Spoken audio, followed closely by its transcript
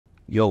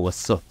Yo,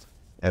 what's up,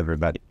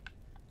 everybody?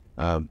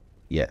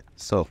 Yeah,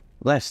 so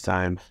last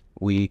time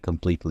we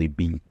completely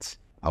beat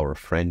our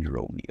friend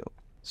Romeo.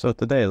 So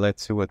today,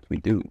 let's see what we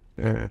do.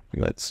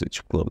 Let's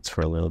switch clothes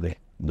for a little bit.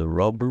 The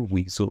Rubber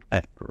Weasel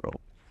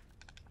Apparel.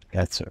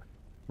 That's a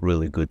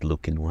really good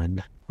looking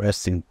one.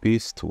 Rest in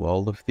peace to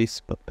all of these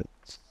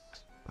puppets.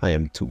 I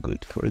am too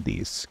good for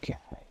these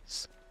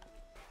guys.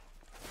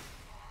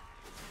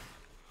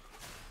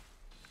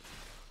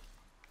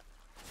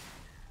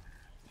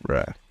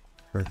 Bruh.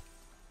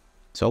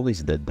 It's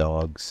always the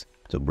dogs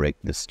to break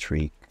the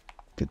streak.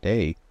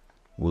 Today,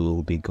 we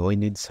will be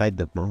going inside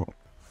the mall.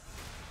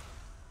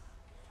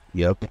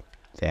 Yup,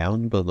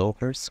 down below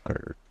her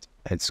skirt.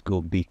 Let's go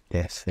beat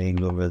that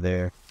thing over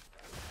there.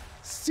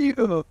 See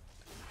ya!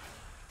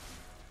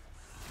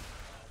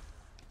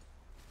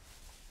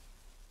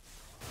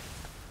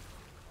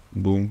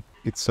 Boom.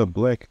 It's a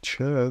black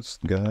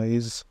chest,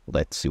 guys.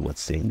 Let's see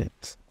what's in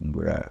it.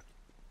 Bruh.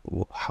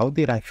 How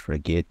did I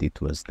forget it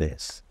was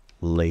this?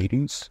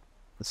 Ladies,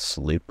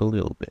 sleep a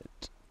little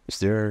bit. Is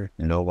there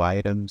no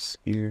items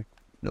here?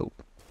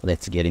 Nope.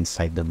 Let's get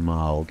inside the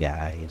mall,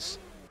 guys.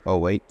 Oh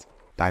wait,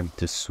 time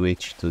to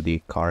switch to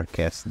the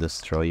Carcass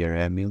Destroyer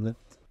amulet.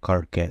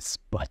 Carcass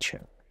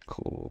Butcher.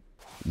 Cool.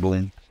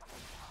 Boom.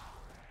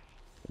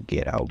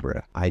 Get out,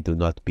 bruh. I do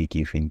not be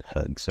giving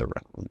hugs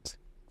around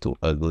to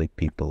ugly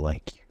people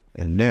like you.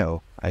 And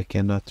now, I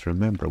cannot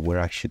remember where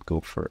I should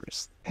go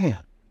first. Damn.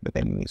 But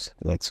anyways,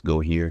 let's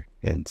go here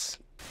and...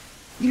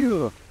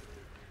 Yeah.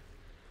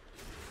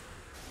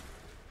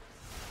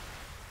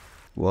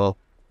 Well,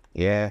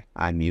 yeah,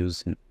 I'm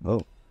using...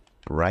 Oh,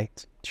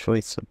 right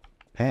choice of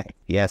pack.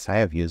 Yes, I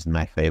have used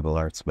my Fable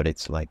Arts, but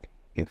it's like,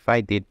 if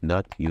I did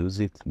not use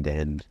it,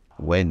 then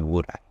when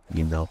would I,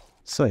 you know?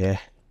 So yeah,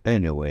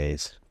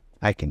 anyways,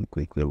 I can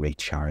quickly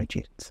recharge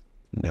it.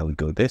 Now we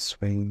go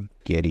this way.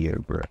 Get here,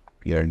 bro.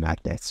 You're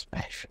not that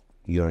special.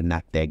 You're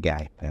not that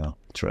guy, pal.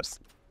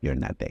 Trust me, you're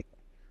not that guy.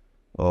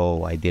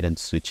 Oh, I didn't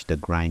switch the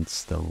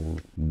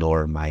grindstone,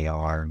 nor my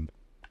arm.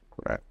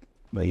 Crap.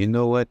 But you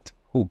know what?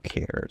 Who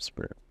cares,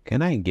 bro?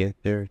 Can I get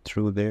there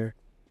through there?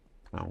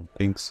 I don't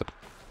think so.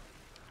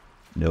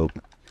 Nope.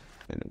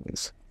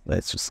 Anyways,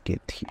 let's just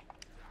get here.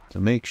 To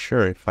make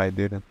sure if I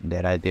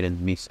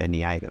didn't miss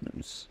any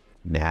items.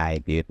 Nah, I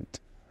didn't.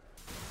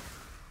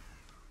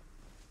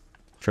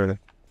 Sure.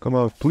 Come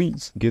on,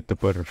 please get the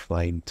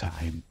butterfly in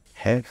time.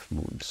 Half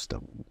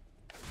moonstone.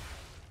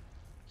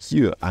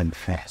 Here, I'm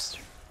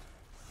faster.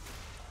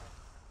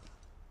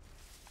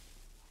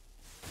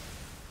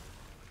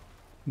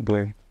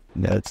 Boy,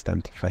 now it's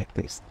time to fight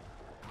this.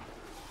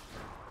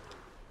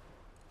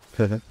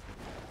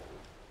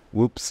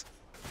 Whoops.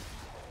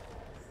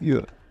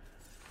 Yeah.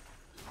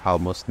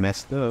 Almost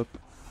messed up.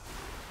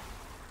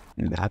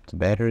 Not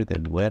better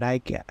than what I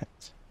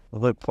got.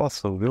 The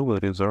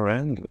possibilities are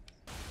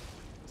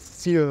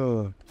endless.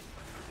 Yeah.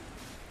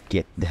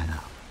 Get down.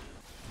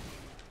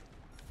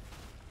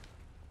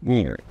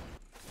 Here.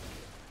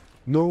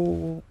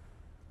 No.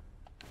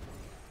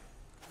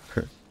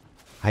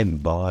 I'm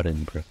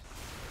bottom, bro.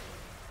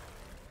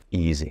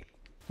 Easy.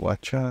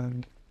 Watch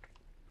out.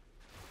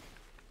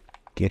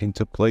 Get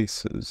into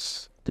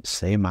places. The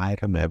same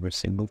item every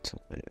single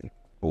time.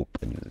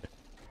 Open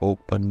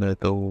the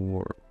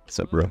door. What's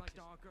up, bro?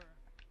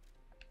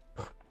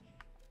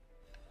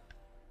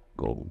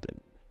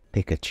 Golden.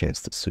 Take a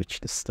chance to switch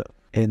the stuff.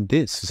 And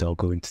this is all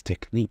going to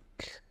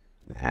technique.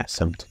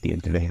 Some to the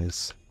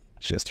advance.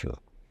 Just real.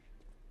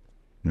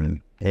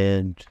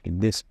 And in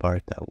this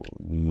part, I will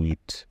need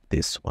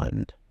this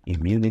one.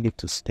 Immunity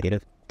to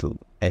status to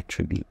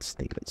attribute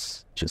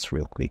status. Just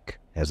real quick,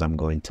 as I'm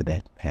going to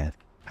that path.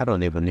 I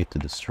don't even need to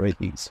destroy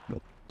these,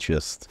 but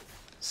just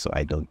so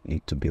I don't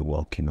need to be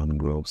walking on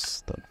gross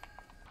stuff.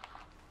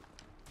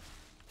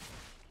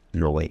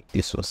 No way,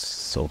 this was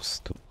so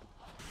stupid.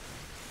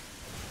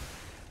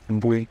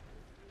 Boy.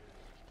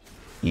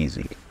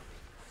 Easy.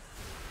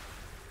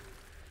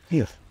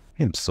 Yeah,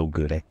 I'm so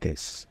good at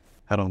this.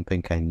 I don't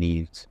think I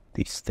need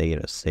the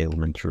status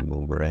ailment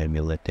remover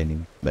amulet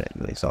anymore. But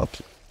anyways, I'll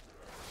keep.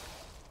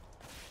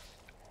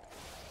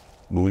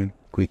 We'll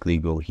quickly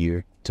go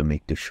here to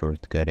make the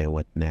shortcut and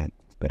whatnot.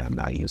 But I'm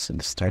not using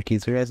the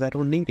Stargazer as I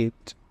don't need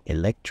it.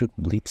 Electric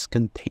Blitz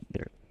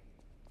Container.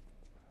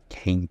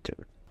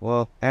 Cainter.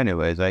 Well,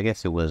 anyways, I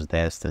guess it was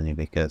Destiny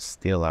because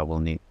still I will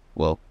need...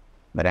 Well,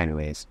 but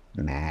anyways,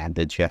 nah,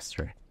 the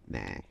Jester.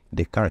 Nah,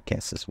 the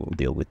Carcasses will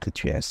deal with the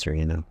Jester,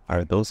 you know.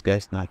 Are those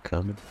guys not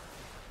coming?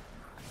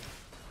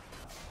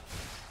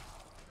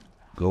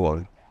 Go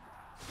on.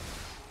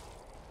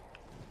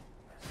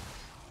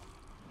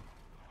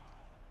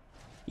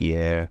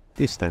 Yeah,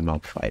 this time I'll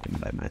fight him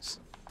by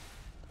myself.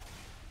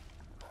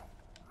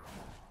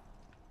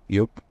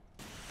 Yup.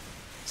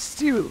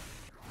 Still.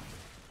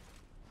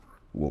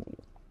 Whoa.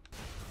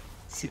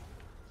 Still.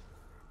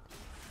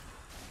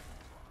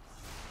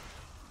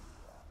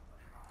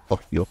 Oh,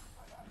 yup.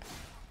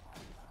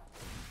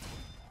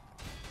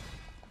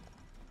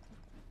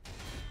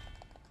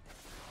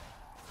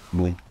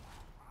 Boom.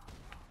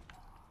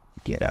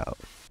 Get out.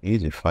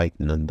 Easy fight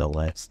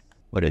nonetheless.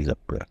 What is up,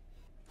 bro?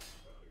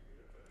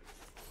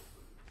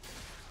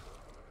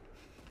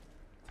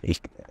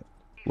 Take that.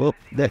 Well,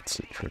 that's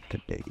it for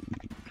today.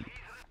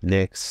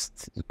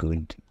 Next is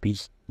going to be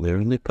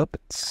literally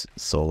puppets.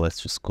 So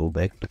let's just go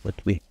back to what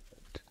we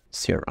had.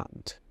 See you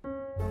around.